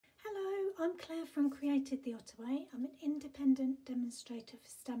I'm Claire from Created the Ottaway. I'm an independent demonstrator for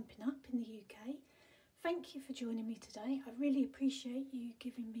Stampin' Up! In the UK. Thank you for joining me today. I really appreciate you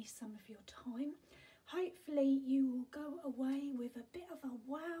giving me some of your time. Hopefully you will go away with a bit of a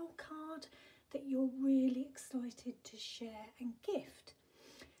wow card that you're really excited to share and gift.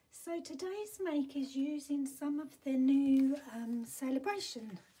 So today's make is using some of the new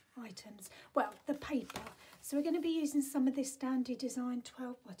celebration items, well, the paper. So we're going to be using some of this Dandy Design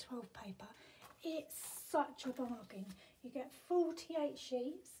 12 by 12 paper. It's such a bargain. You get 48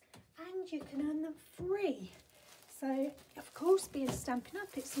 sheets and you can earn them free. So of course, being Stampin' Up,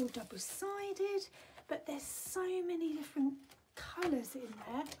 it's all double-sided, but there's so many different colours in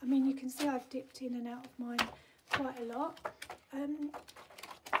there. I mean, you can see I've dipped in and out of mine quite a lot. And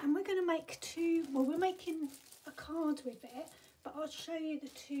we're going to make two, well, we're making a card with it, but I'll show you the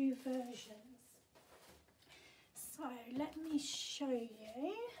two versions. So let me show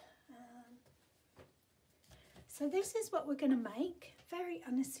you. So this is what we're going to make. Very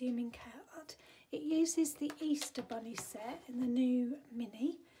unassuming card. It uses the Easter Bunny set in the new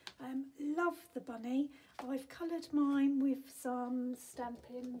mini. Love the bunny. I've coloured mine with some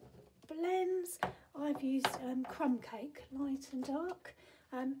Stampin' blends. I've used crumb cake, light and dark.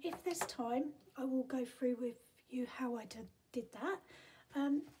 If there's time, I will go through with you how I did that.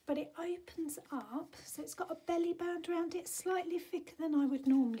 But it opens up, so it's got a belly band around it, slightly thicker than I would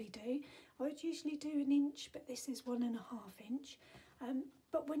normally do. I would usually do 1 inch, but this is 1.5 inch.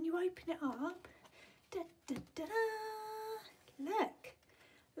 But when you open it up, da, da, da,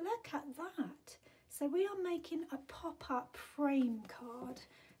 look at that. So we are making a pop-up frame card.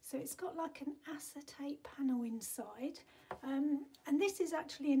 So it's got like an acetate panel inside. And this is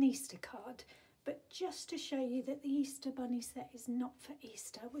actually an Easter card. But just to show you that the Easter Bunny set is not for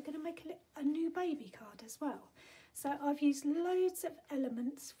Easter, we're going to make a new baby card as well. So I've used loads of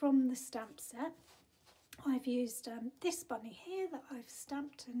elements from the stamp set. I've used this bunny here that I've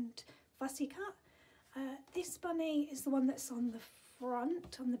stamped and fussy cut. This bunny is the one that's on the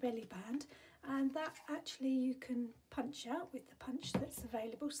front, on the belly band, and that actually you can punch out with the punch that's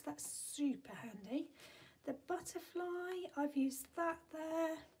available, so that's super handy. The butterfly, I've used that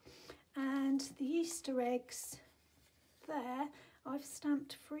there, and the Easter eggs there, I've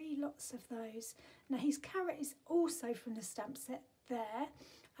stamped 3 lots of those. Now his carrot is also from the stamp set there,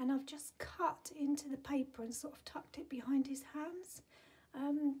 and I've just cut into the paper and sort of tucked it behind his hands.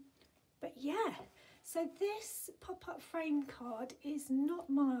 But yeah, so this pop-up frame card is not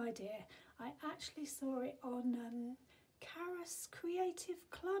my idea. I actually saw it on Karas Creative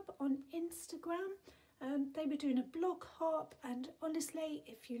Club on Instagram. They were doing a blog hop, and honestly,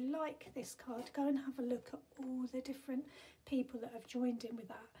 if you like this card, go and have a look at all the different people that have joined in with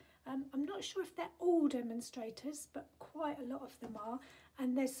that. I'm not sure if they're all demonstrators, but quite a lot of them are,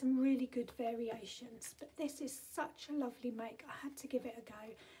 and there's some really good variations. But this is such a lovely make. I had to give it a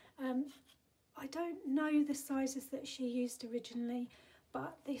go. I don't know the sizes that she used originally,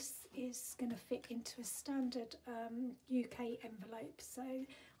 but this is going to fit into a standard UK envelope, so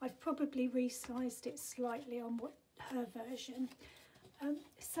I've probably resized it slightly on her version.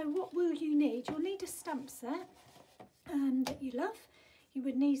 So what will you need? You'll need a stamp set that you love. You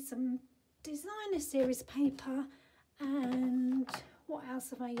would need some designer series paper, and what else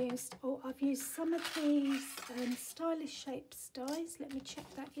have I used? Oh, I've used some of these stylish shapes dies. Let me check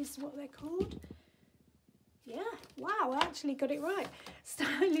that is what they're called. Yeah, wow, I actually got it right.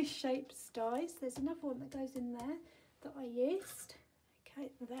 Stylish shapes dies. There's another one that goes in there that I used.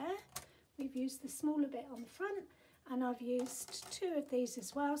 Okay, there. We've used the smaller bit on the front, and I've used 2 of these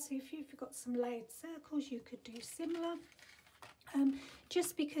as well. So if you've got some layered circles, you could do similar.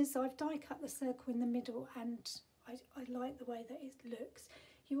 Just because I've die cut the circle in the middle, and I like the way that it looks.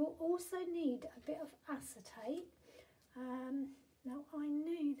 You will also need a bit of acetate. Now I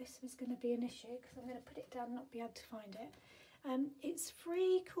knew this was going to be an issue because I'm going to put it down and not be able to find it. It's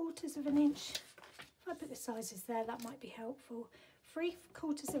 3/4 of an inch. If I put the sizes there, that might be helpful.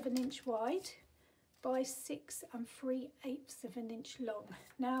 3/4 of an inch wide by 6 3/8 of an inch long.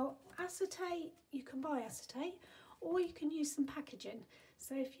 Now acetate, you can buy acetate, or you can use some packaging.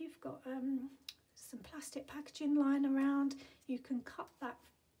 So if you've got some plastic packaging lying around, you can cut that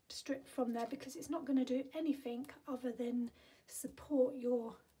strip from there, because it's not going to do anything other than support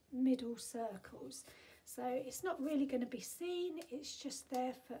your middle circles. So it's not really going to be seen, it's just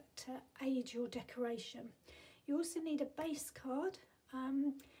there to aid your decoration. You also need a base card.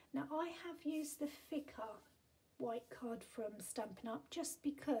 Now I have used the thicker white card from Stampin' Up just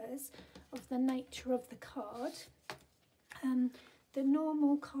because of the nature of the card. The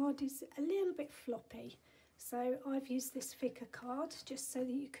normal card is a little bit floppy, so I've used this thicker card just so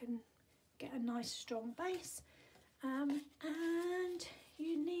that you can get a nice strong base. And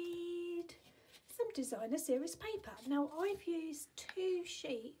you need some designer series paper. Now I've used 2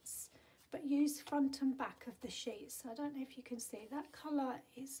 sheets but used front and back of the sheets. So I don't know if you can see, that colour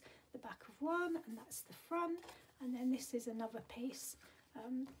is the back of one and that's the front, and then this is another piece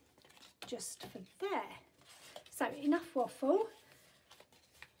just for there. So enough waffle.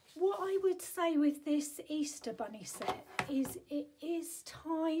 What I would say with this Easter bunny set is it is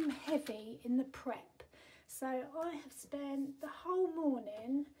time heavy in the prep. So I have spent the whole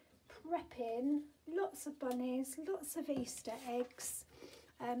morning prepping lots of bunnies, lots of Easter eggs,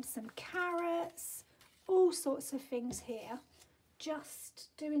 some carrots, all sorts of things here, just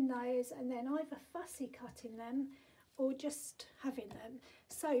doing those, and then either fussy cutting them or just having them.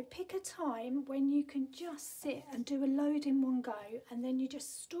 So pick a time when you can just sit and do a load in one go, and then you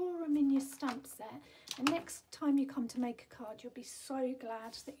just store them in your stamp set, and next time you come to make a card you'll be so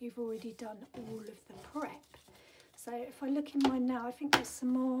glad that you've already done all of the prep. So if I look in mine now, I think there's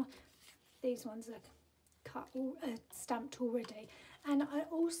some more. These ones are cut or stamped already, and I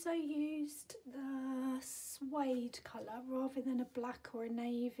also used the suede colour rather than a black or a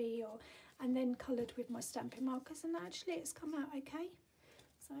navy, and then coloured with my stamping markers, and actually it's come out okay.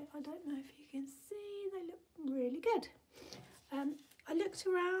 So I don't know if you can see, they look really good. I looked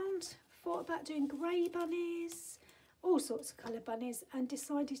around, thought about doing grey bunnies, all sorts of colour bunnies, and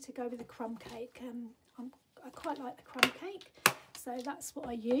decided to go with the crumb cake. I quite like the crumb cake, so that's what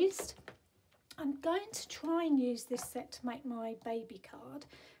I used. I'm going to try and use this set to make my baby card.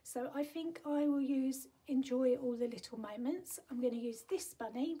 So I think I will use Enjoy All the Little Moments. I'm going to use this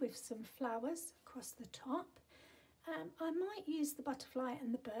bunny with some flowers across the top. I might use the butterfly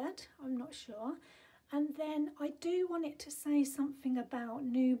and the bird, I'm not sure. And then I do want it to say something about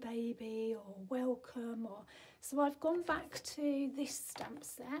new baby or welcome, so I've gone back to this stamp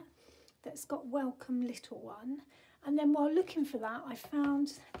set that's got welcome little one. And then while looking for that, I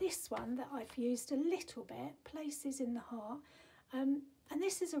found this one that I've used a little bit, Places in the Heart. And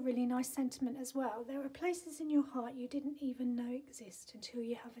this is a really nice sentiment as well. There are places in your heart you didn't even know exist until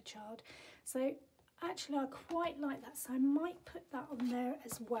you have a child. So actually I quite like that, so I might put that on there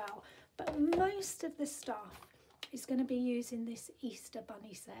as well. But most of the stuff is going to be using this Easter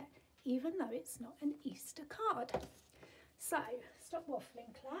bunny set, even though it's not an Easter card. So, stop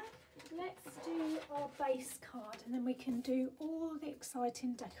waffling, Claire. Let's do our base card, and then we can do all the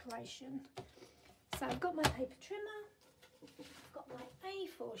exciting decoration. So I've got my paper trimmer, I've got my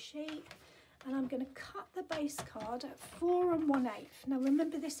A4 sheet, and I'm going to cut the base card at 4 1/8. Now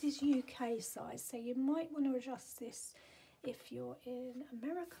remember, this is UK size, so you might want to adjust this if you're in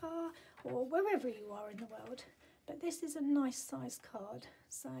America or wherever you are in the world. But this is a nice size card.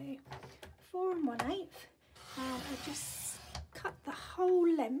 So 4 1/8, and I just cut the whole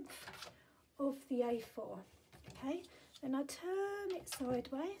length of the A4. Okay, then I turn it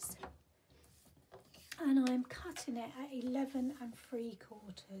sideways, and I'm cutting it at 11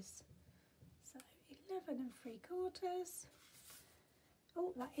 3/4. So 11 3/4.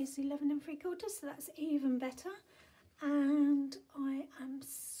 Oh, that is 11 3/4, so that's even better. And I am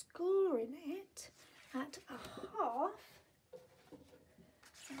scoring it at a half.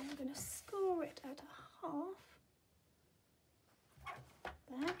 So I'm going to score it at a half.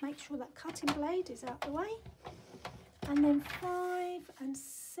 There, make sure that cutting blade is out the way. And then 5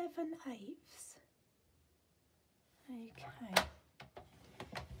 7/8. Okay.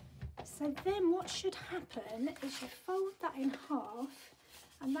 So then what should happen is you fold that in half,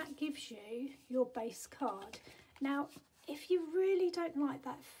 and that gives you your base card. Now, if you really don't like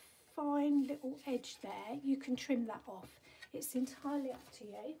that fine little edge there, you can trim that off. It's entirely up to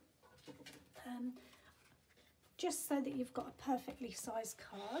you. Just so that you've got a perfectly sized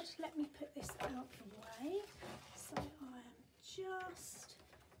card. Let me put this out the way. So I am just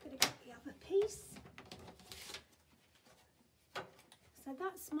going to get the other piece. So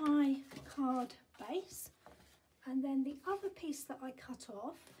that's my card base. And then the other piece that I cut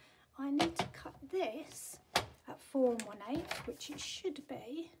off, I need to cut this at 4 1/8, which it should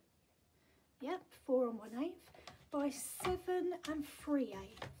be. Yep, 4 1/8 by 7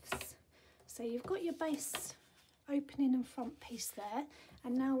 3/8. So you've got your base opening and front piece there,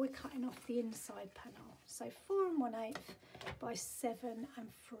 and now we're cutting off the inside panel. So 4 1/8 by 7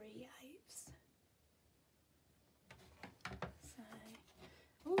 3/8. So,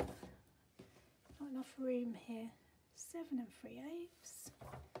 oh, not enough room here. 7 3/8.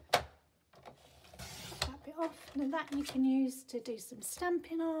 Cut that bit off. Now that you can use to do some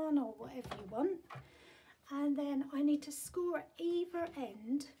stamping on or whatever you want. And then I need to score at either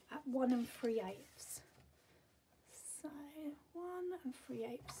end at 1 3/8. So 1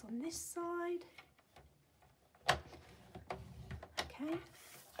 3/8 on this side. Okay,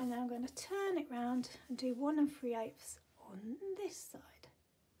 and then I'm going to turn it round and do 1 3/8 on this side.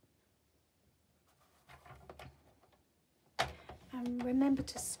 And remember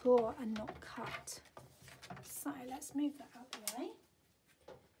to score and not cut. So let's move that out of the way.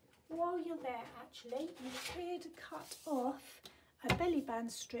 While you're there, actually, you could cut off a belly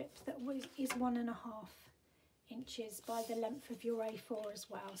band strip that is 1.5 inches by the length of your A4 as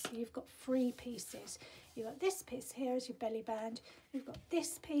well. So you've got 3 pieces. You've got this piece here as your belly band. You've got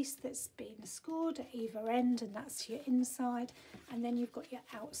this piece that's been scored at either end, and that's your inside. And then you've got your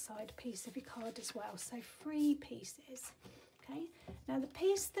outside piece of your card as well. So 3 pieces. Okay. Now the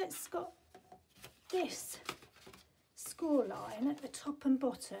piece that's got this score line at the top and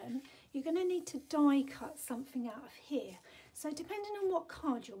bottom, you're going to need to die cut something out of here. So depending on what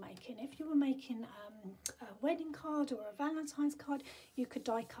card you're making, if you were making a wedding card or a Valentine's card, you could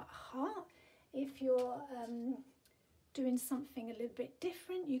die cut a heart. If you're doing something a little bit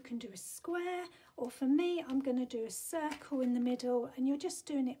different, you can do a square, or for me, I'm going to do a circle in the middle, and you're just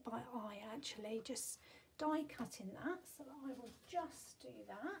doing it by eye actually, just die cutting that. So I will just do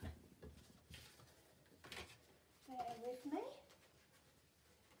that. Bear with me.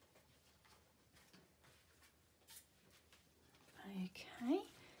 Okay,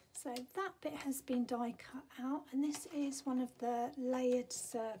 so that bit has been die cut out, and this is one of the layered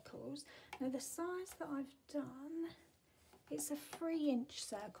circles. Now the size that I've done, it's a 3-inch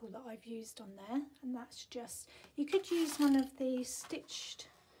circle that I've used on there, and that's just, you could use one of the stitched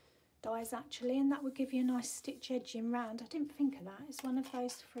dies actually, and that would give you a nice stitch edging round. I didn't think of that. It's one of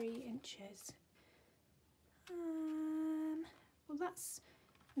those 3 inches. Well, that's,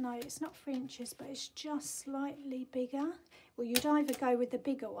 no, it's not 3 inches, but it's just slightly bigger. Well, you'd either go with the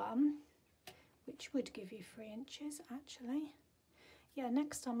bigger one, which would give you 3 inches actually. Yeah,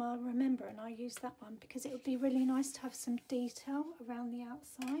 next time I'll remember and I'll use that one, because it would be really nice to have some detail around the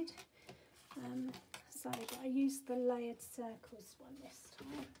outside. So I used the layered circles one this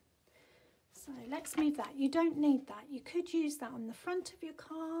time. So let's move that. You don't need that. You could use that on the front of your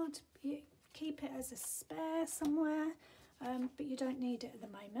card. You keep it as a spare somewhere, but you don't need it at the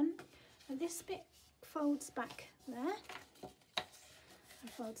moment. And this bit folds back there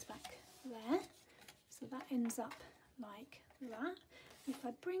and folds back there. So that ends up like that. If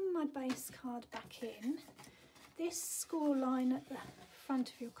I bring my base card back in, this score line at the front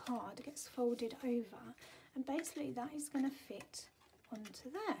of your card gets folded over, and basically that is going to fit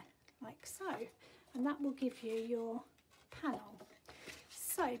onto there, like so, and that will give you your panel.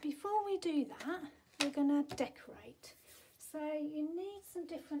 So before we do that, we're going to decorate. So you need some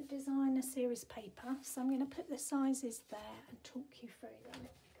different designer series paper, so I'm going to put the sizes there and talk you through them.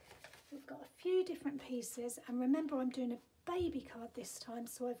 We've got a few different pieces, and remember I'm doing a baby card this time,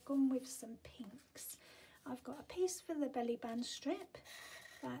 so I've gone with some pinks. I've got a piece for the belly band strip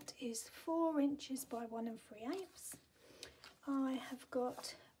that is 4 inches by 1 3/8. I have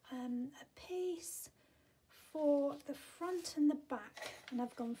got a piece for the front and the back, and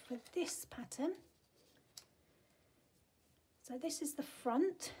I've gone for this pattern. So this is the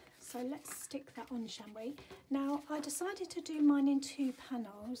front, so let's stick that on, shall we? Now I decided to do mine in 2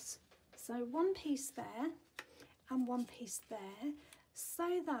 panels, so 1 piece there and 1 piece there,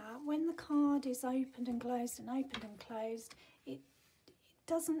 so that when the card is opened and closed and opened and closed, it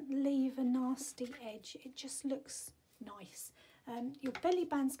doesn't leave a nasty edge, it just looks nice. Your belly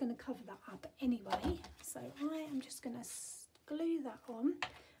band's going to cover that up anyway, so I am just going to glue that on.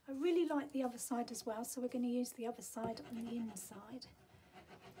 I really like the other side as well, so we're going to use the other side on the inside.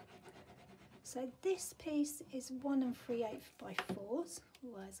 So this piece is 1 3/8 by 4s.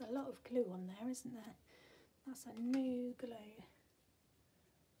 Oh, there's a lot of glue on there, isn't there? That's a new glue.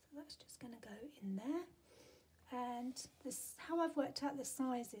 So that's just going to go in there. And this, how I've worked out the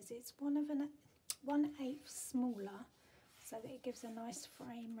sizes, it's 1/8 smaller, so that it gives a nice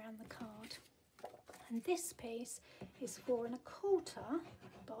frame around the card. And this piece is 4 1/4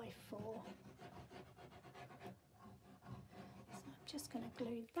 by 4. So I'm just going to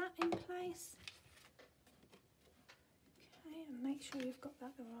glue that in place. Okay, and make sure you've got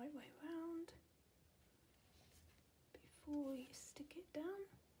that the right way round before you stick it down.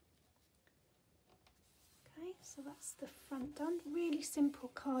 Okay, so that's the front done. Really simple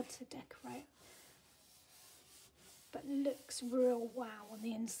card to decorate, but looks real wow on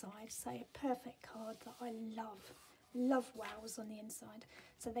the inside. So a perfect card that I love wows on the inside.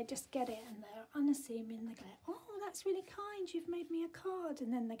 So they just get it and they're unassuming. They go, oh, that's really kind, you've made me a card.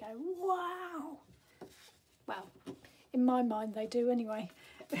 And then they go, wow. Well, in my mind they do anyway,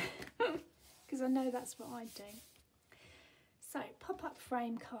 because I know that's what I'd do. So pop-up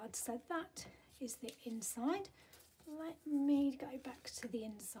frame card, so that is the inside. Let me go back to the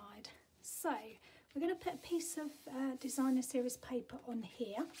inside. So we're going to put a piece of designer series paper on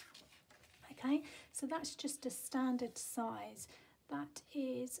here. Okay, so that's just a standard size. That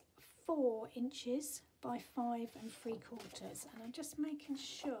is 4 inches by 5 3/4, and I'm just making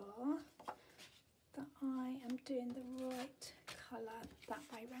sure that I am doing the right colour that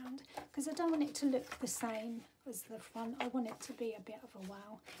way round, because I don't want it to look the same as the front. I want it to be a bit of a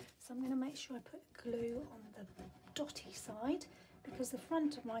wow. So I'm going to make sure I put glue on the dotty side, because the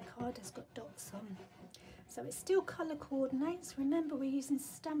front of my card has got dots on. So it still colour coordinates. Remember, we're using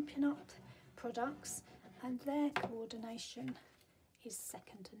Stampin' Up products, and their coordination is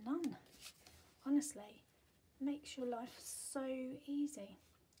second to none. Honestly, makes your life so easy,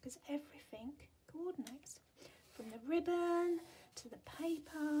 because everything coordinates, from the ribbon to the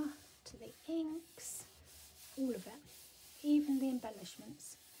paper to the inks, all of it, even the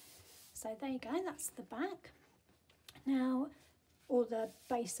embellishments. So there you go, that's the back now, or the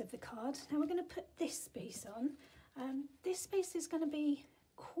base of the card. Now we're going to put this piece on. This piece is going to be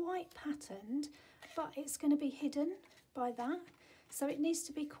quite patterned, but it's going to be hidden by that, so it needs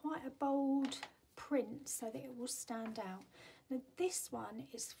to be quite a bold print so that it will stand out. Now this one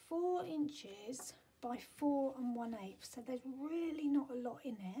is 4 inches by 4 1/8, so there's really not a lot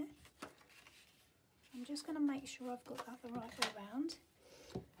in it. I'm just going to make sure I've got that the right way around.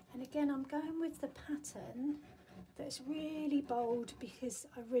 And again, I'm going with the pattern that's really bold, because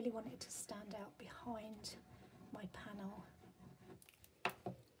I really want it to stand out behind my panel.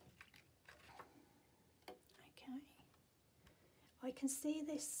 Okay, I can see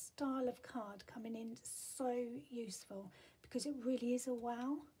this style of card coming in so useful, because it really is a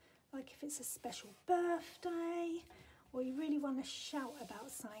wow. Like if it's a special birthday, or you really want to shout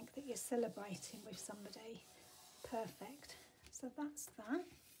about something that you're celebrating with somebody. Perfect. So that's that.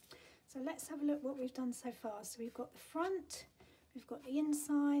 So let's have a look what we've done so far. So we've got the front, we've got the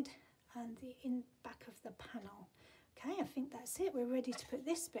inside, and the back of the panel. Okay, I think that's it. We're ready to put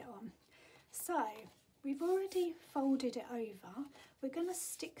this bit on. So we've already folded it over. We're going to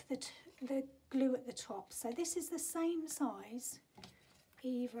stick the glue at the top. So this is the same size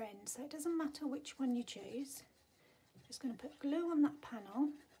either end, so it doesn't matter which one you choose. Just going to put glue on that panel,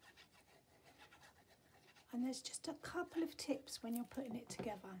 and there's just a couple of tips when you're putting it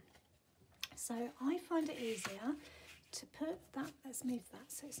together. So I find it easier to put that, let's move that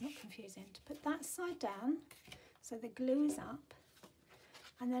so it's not confusing, to put that side down so the glue is up,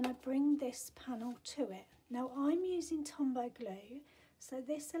 and then I bring this panel to it. Now I'm using Tombow glue, so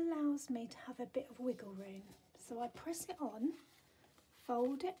this allows me to have a bit of wiggle room. So I press it on,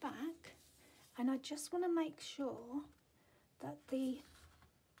 fold it back, and I just want to make sure that the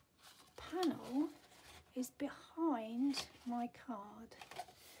panel is behind my card,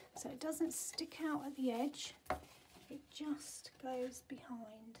 so it doesn't stick out at the edge, it just goes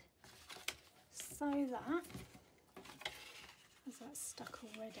behind, so that, as that's stuck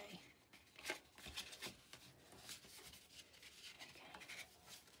already. Okay,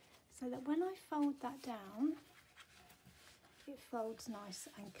 so that when I fold that down, it folds nice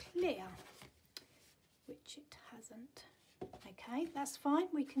and clear, which it hasn't. Okay, that's fine,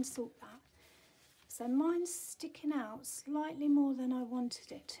 we can sort that. So mine's sticking out slightly more than I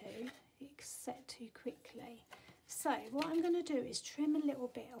wanted it to. It's set too quickly. So what I'm going to do is trim a little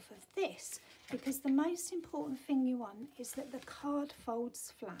bit off of this, because the most important thing you want is that the card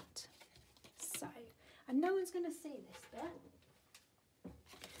folds flat. So, and no one's going to see this bit.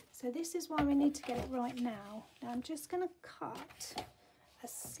 So this is why we need to get it right now. Now I'm just going to cut a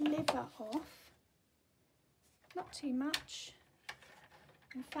sliver off, not too much.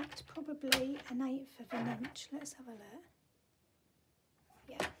 In fact, probably 1/8 of an inch. Let's have a look.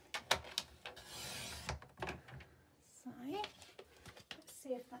 Yeah. So, let's see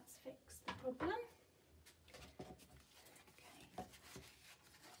if that's fixed the problem. Okay.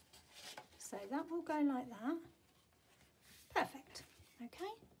 So that will go like that. Perfect.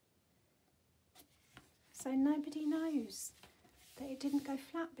 Okay. So nobody knows that it didn't go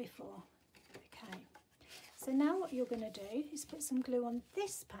flat before. Okay. So now what you're going to do is put some glue on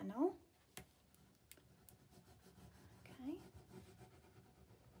this panel. Okay.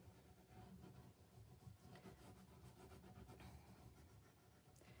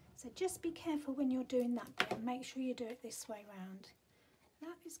 So just be careful when you're doing that bit, and make sure you do it this way round.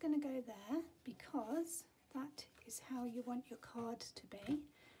 That is going to go there, because that is how you want your card to be.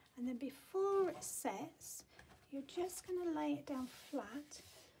 And then before it sets, you're just going to lay it down flat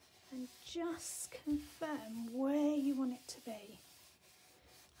and just confirm where you want it to be,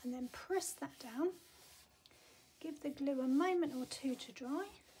 and then press that down, Give the glue a moment or two to dry,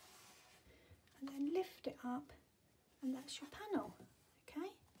 and then lift it up, and that's your panel. Okay,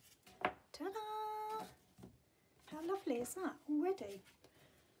 ta-da! How lovely is that already?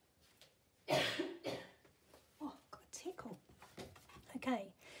 Oh, got a tickle.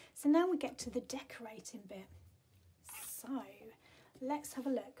 Okay, so now we get to the decorating bit. So let's have a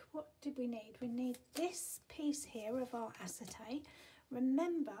look. What did we need? We need this piece here of our acetate.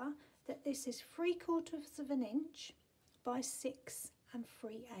 Remember that this is 3/4 of an inch by 6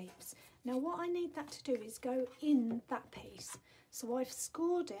 3/8. Now what I need that to do is go in that piece. So I've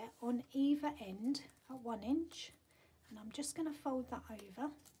scored it on either end at 1 inch, and I'm just going to fold that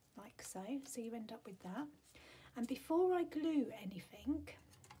over like so, so you end up with that. And before I glue anything,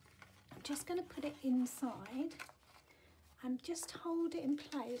 I'm just going to put it inside and just hold it in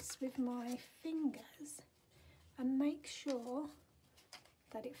place with my fingers and make sure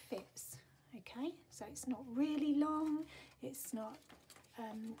that it fits. Okay, so it's not really long, it's not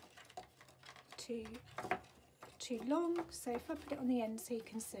too long. So if I put it on the end so you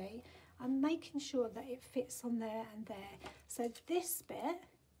can see, I'm making sure that it fits on there and there. So this bit,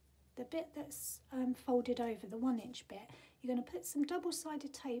 the bit that's folded over, the 1 inch bit, you're going to put some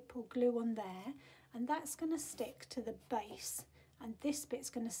double-sided tape or glue on there, and that's going to stick to the base, and this bit's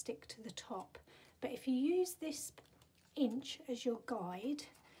going to stick to the top. But if you use this inch as your guide,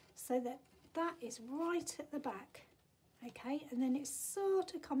 so that that is right at the back, okay, and then it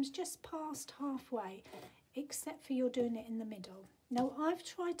sort of comes just past halfway, except for you're doing it in the middle. Now I've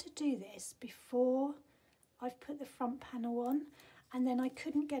tried to do this before I've put the front panel on, and then I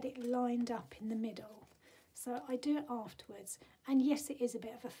couldn't get it lined up in the middle, so I do it afterwards. And yes, it is a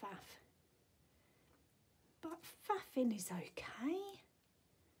bit of a faff, but faffing is okay.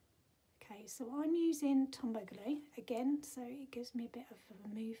 Okay, so I'm using Tombow glue again, so it gives me a bit of a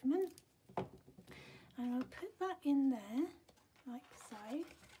movement, and I'll put that in there like so,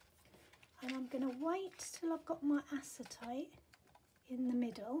 and I'm going to wait till I've got my acetate in the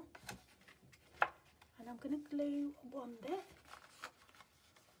middle, and I'm going to glue one bit.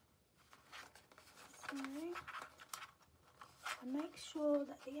 So, and make sure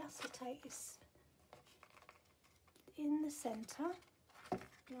that the acetate is in the centre,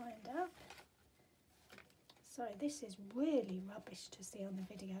 lined up. Sorry, this is really rubbish to see on the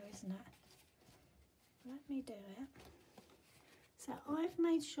video, isn't it? Let me do it. So I've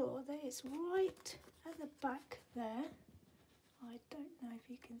made sure that it's right at the back there. I don't know if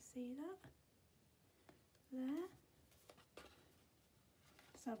you can see that. There.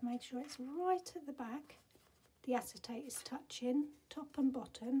 So I've made sure it's right at the back. The acetate is touching top and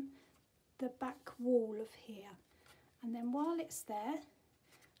bottom the back wall of here. And then while it's there,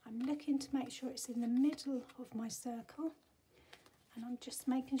 I'm looking to make sure it's in the middle of my circle, and I'm just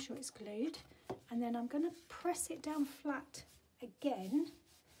making sure it's glued. And then I'm going to press it down flat again,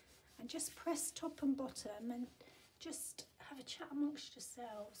 and just press top and bottom, and just have a chat amongst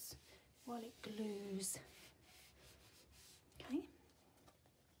yourselves while it glues. Okay,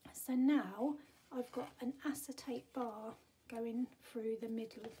 so now I've got an acetate bar going through the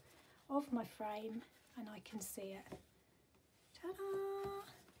middle of my frame, and I can see it. Ta-da!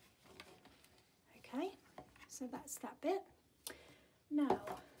 Okay, so that's that bit. Now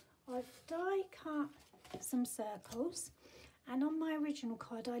I've die cut some circles, and on my original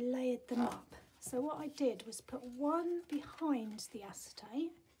card I layered them up. So what I did was put one behind the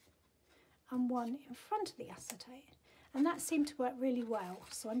acetate and one in front of the acetate, and that seemed to work really well.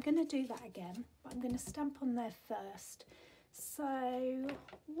 So I'm going to do that again, but I'm going to stamp on there first. So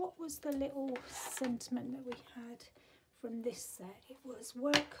what was the little sentiment that we had from this set? It was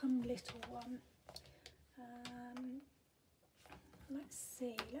welcome little one. Let's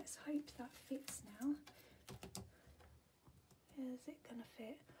see, let's hope that fits now. Is it going to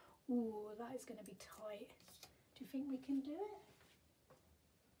fit? Ooh, that is going to be tight. Do you think we can do it?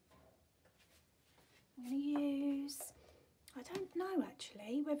 I'm going to use, I don't know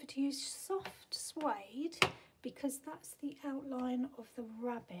actually whether to use soft suede, because that's the outline of the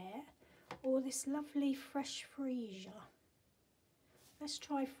rabbit, or this lovely fresh freesia. Let's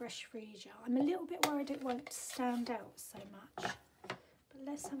try fresh freesia. I'm a little bit worried it won't stand out so much, but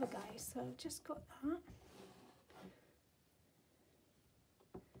let's have a go. So I've just got that.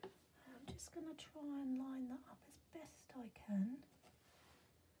 I'm just going to try and line that up as best I can.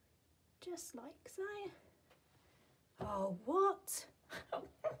 Just like so. Oh, what?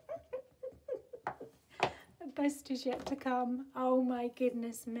 The best is yet to come. Oh my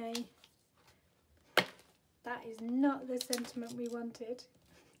goodness me. That is not the sentiment we wanted.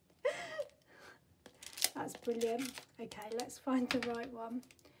 That's brilliant. Okay, let's find the right one.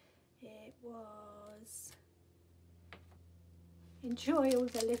 It was enjoy all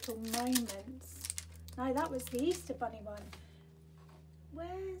the little moments. No, that was the Easter Bunny one.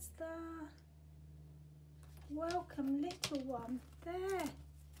 Where's the welcome little one? There.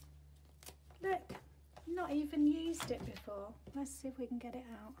 Look, not even used it before. Let's see if we can get it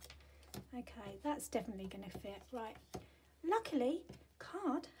out. Okay, that's definitely going to fit. Right. Luckily,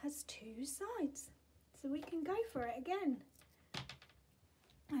 card has two sides, so we can go for it again.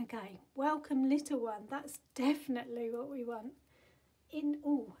 Okay, welcome little one. That's definitely what we want.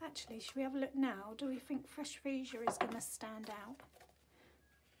 Oh, actually, should we have a look now? Do we think Fresh Freesia is going to stand out?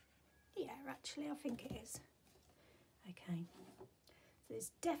 Yeah, actually, I think it is. Okay, so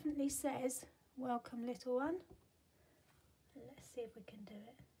this definitely says welcome little one. Let's see if we can do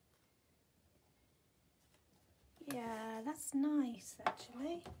it. Yeah, that's nice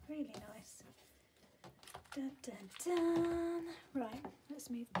actually, really nice. Dun, dun, dun. Right, let's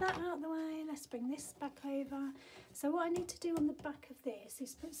move that out of the way. Let's bring this back over. So what I need to do on the back of this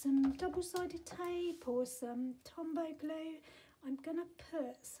is put some double-sided tape or some Tombow glue. I'm going to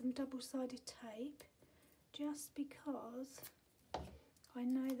put some double-sided tape just because I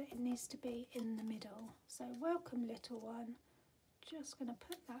know that it needs to be in the middle. So welcome little one. Just going to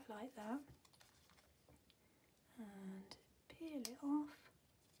put that like that. And peel it off.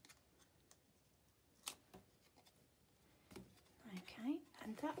 Okay,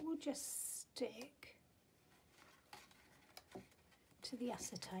 and that will just stick to the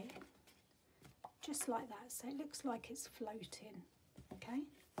acetate, just like that, so it looks like it's floating. Okay,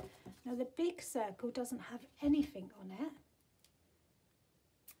 now the big circle doesn't have anything on it,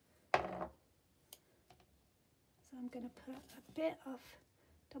 so I'm going to put a bit of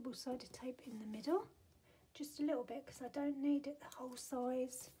double-sided tape in the middle. Just a little bit because I don't need it the whole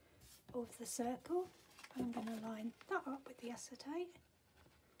size of the circle. I'm going to line that up with the acetate,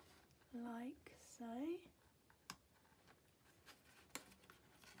 like so.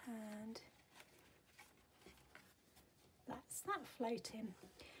 And that's that floating.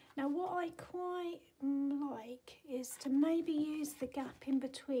 Now what I quite like is to maybe use the gap in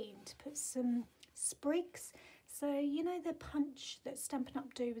between to put some sprigs. So you know the punch that Stampin'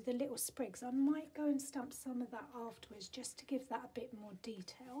 Up! Do with the little sprigs, I might go and stamp some of that afterwards just to give that a bit more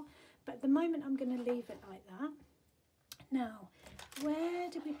detail. But at the moment I'm going to leave it like that. Now, where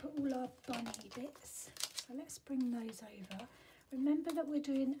did we put all our bunny bits? So let's bring those over. Remember that we're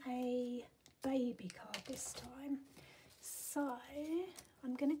doing a baby card this time. So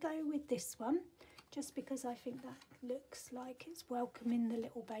I'm going to go with this one just because I think that looks like it's welcoming the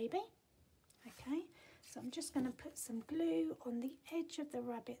little baby. Okay. So I'm just going to put some glue on the edge of the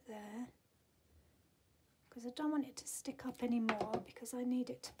rabbit there because I don't want it to stick up anymore because I need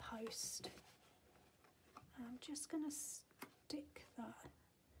it to post. I'm just going to stick that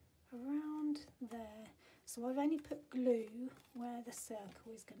around there. So I've only put glue where the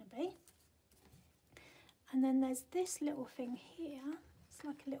circle is going to be. And then there's this little thing here. It's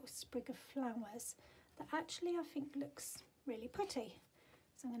like a little sprig of flowers that actually I think looks really pretty.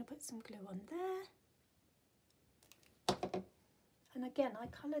 So I'm going to put some glue on there. And again, I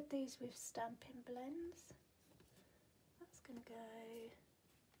coloured these with Stampin' Blends. That's going to go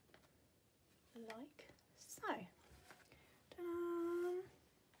like so. Ta-da!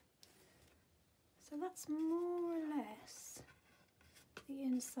 So that's more or less the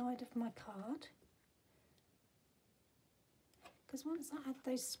inside of my card. Because once I add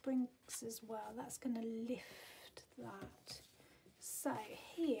those sprigs as well, that's going to lift that. So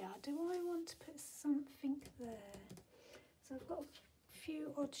here, do I want to put something there? So I've got a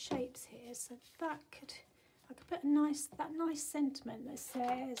few odd shapes here, so that I could put that nice sentiment that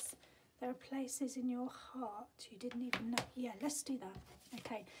says there are places in your heart you didn't even know. Yeah, let's do that.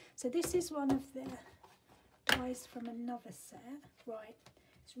 Okay, so this is one of the dies from another set. Right,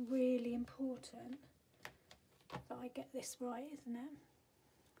 it's really important that I get this right, isn't it?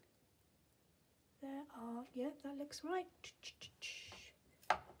 There are, yep, that looks right.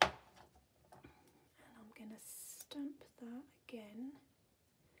 And I'm going to stamp that again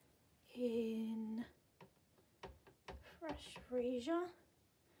in Fresh Freesia.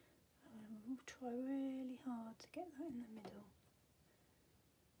 I'll try really hard to get that in the middle.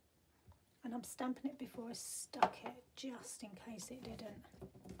 And I'm stamping it before I stuck it, just in case it didn't.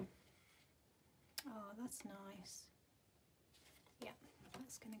 Oh, that's nice. Yeah,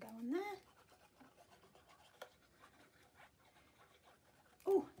 that's going to go on there.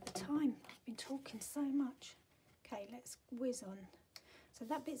 Oh, the time. I've been talking so much. Okay, let's whiz on. So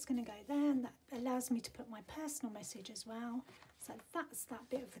that bit's going to go there, and that allows me to put my personal message as well. So that's that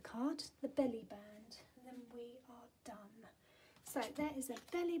bit of the card, the belly band. And then we are done. So there is a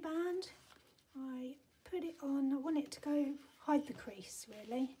belly band. I put it on. I want it to go hide the crease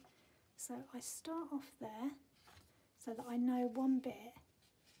really. So I start off there so that I know one bit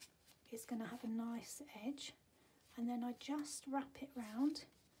is going to have a nice edge, and then I just wrap it round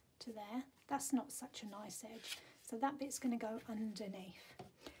to there. That's not such a nice edge, so that bit's going to go underneath.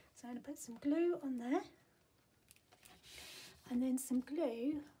 So I'm going to put some glue on there, and then some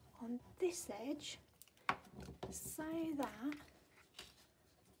glue on this edge so that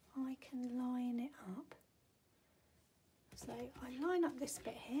I can line it up. So I line up this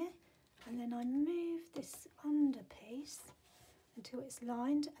bit here, and then I move this under piece until it's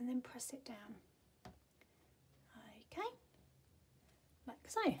lined, and then press it down. Okay, like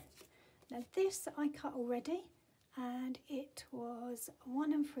so. Now this I cut already, and it was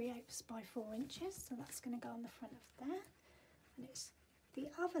 1 3/8 by 4 inches, so that's going to go on the front of there, and it's the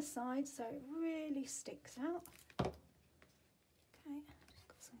other side so it really sticks out. Okay, just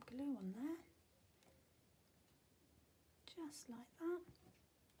got some glue on there, just like that.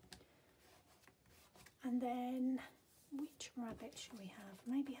 And then which rabbit should we have?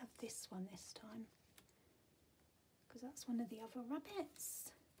 Maybe have this one this time, because that's one of the other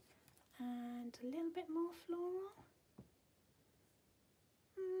rabbits. And a little bit more floral.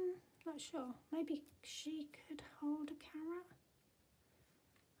 Not sure. Maybe she could hold a carrot.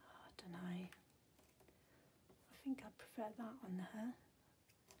 Oh, I don't know. I think I prefer that on her.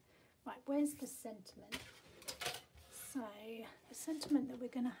 Right, where's the sentiment? So the sentiment that we're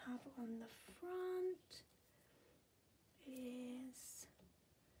going to have on the front is,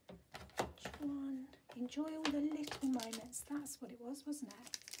 which one? Enjoy all the little moments. That's what it was, wasn't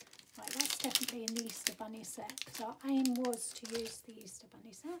it? Right, that's definitely an Easter bunny set, because our aim was to use the Easter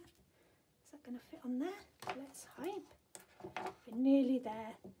bunny set. Is that going to fit on there? Let's hope. We're nearly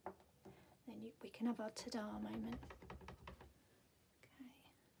there. Then we can have our ta-da moment. Okay,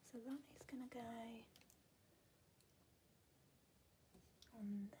 so that is going to go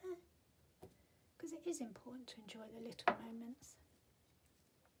on there, because it is important to enjoy the little moments.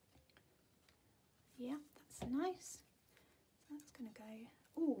 Yeah, that's nice. So that's going to go.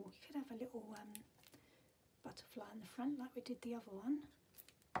 Oh, we could have a little butterfly in the front like we did the other one.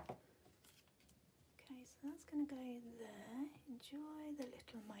 Okay, so that's going to go there. Enjoy the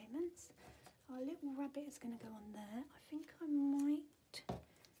little moments. Our little rabbit is going to go on there. I think I might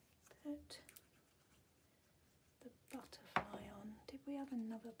put the butterfly on. Did we have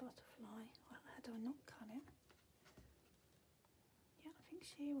another butterfly? Well, had I not cut it? Yeah, I think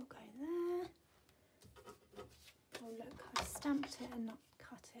she will go there. Oh look, I stamped it and not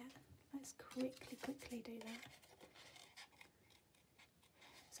cut it. Let's quickly do that.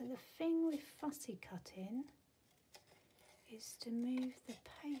 So the thing with fussy cutting is to move the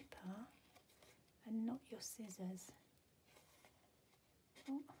paper and not your scissors.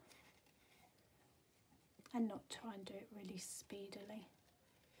 Oh. And not try and do it really speedily.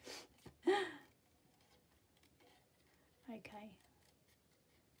 Okay.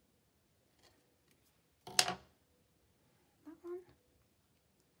 That one?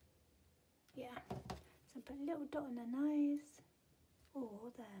 Yeah. So put a little dot on her nose.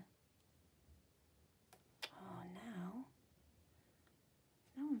 Or there. Oh, now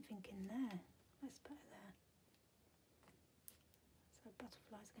I'm thinking there. Let's put her there. So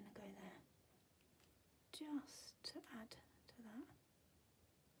butterfly's going to go there. Just to add to that.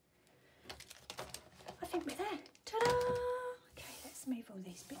 I think we're there. Ta-da! Okay, let's move all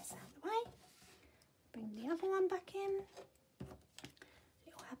these bits out of the way. Bring the other one back in.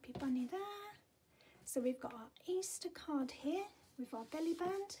 Little happy bunny there. So we've got our Easter card here with our belly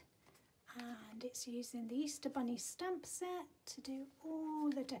band, and it's using the Easter Bunny stamp set to do all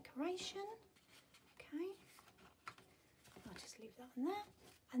the decoration. Okay, I'll just leave that on there.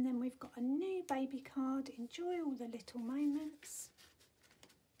 And then we've got a new baby card, enjoy all the little moments,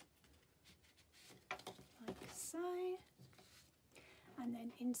 like so. And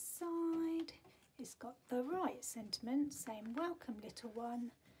then inside it's got the right sentiment saying welcome little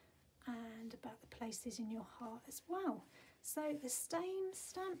one, and about the places in your heart as well. So the same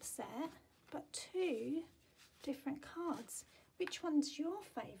stamp set, but 2 different cards. Which one's your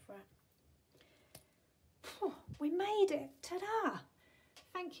favourite? We made it! Ta-da!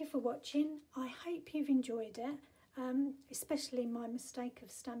 Thank you for watching. I hope you've enjoyed it, especially my mistake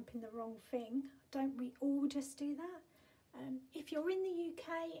of stamping the wrong thing. Don't we all just do that? If you're in the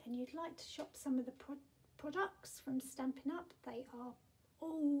UK and you'd like to shop some of the products from Stampin' Up, they are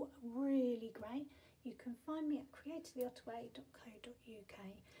all really great. You can find me at createtheottaway.co.uk,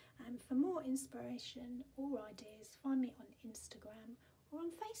 and for more inspiration or ideas, find me on Instagram or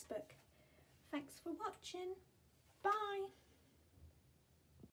on Facebook. Thanks for watching. Bye.